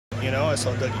you know. I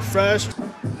saw Dougie Fresh.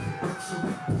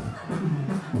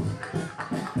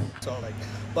 Saw like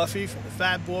Buffy from the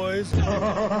Fat Boys.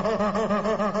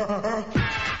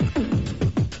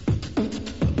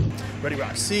 Ready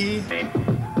Rock C.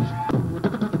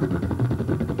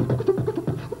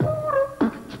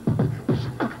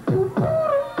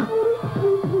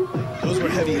 Those were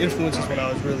heavy influences when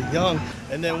I was really young.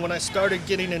 And then when I started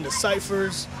getting into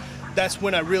ciphers, that's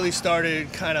when I really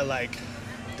started kind of like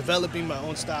developing my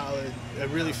own style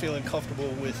and really feeling comfortable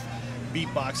with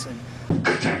beatboxing.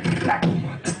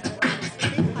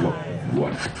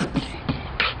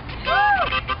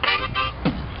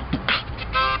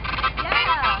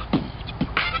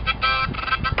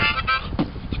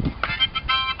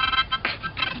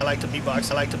 I like to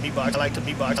beatbox, I like to beatbox, I like to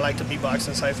beatbox, I like to beatbox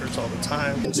in ciphers all the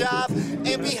time. Job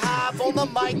and Bee Hive on the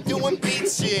mic doing beat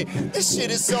shit. This shit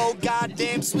is so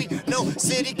goddamn sweet. No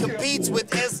city competes with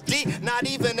SD. Not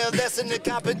even a lesson in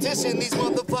competition. These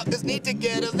motherfuckers need to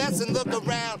get a lesson. Look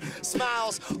around,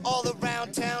 smiles all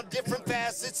around town. Different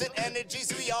facets and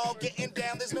energies. We all getting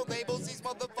down. There's no labels. These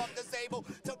motherfuckers.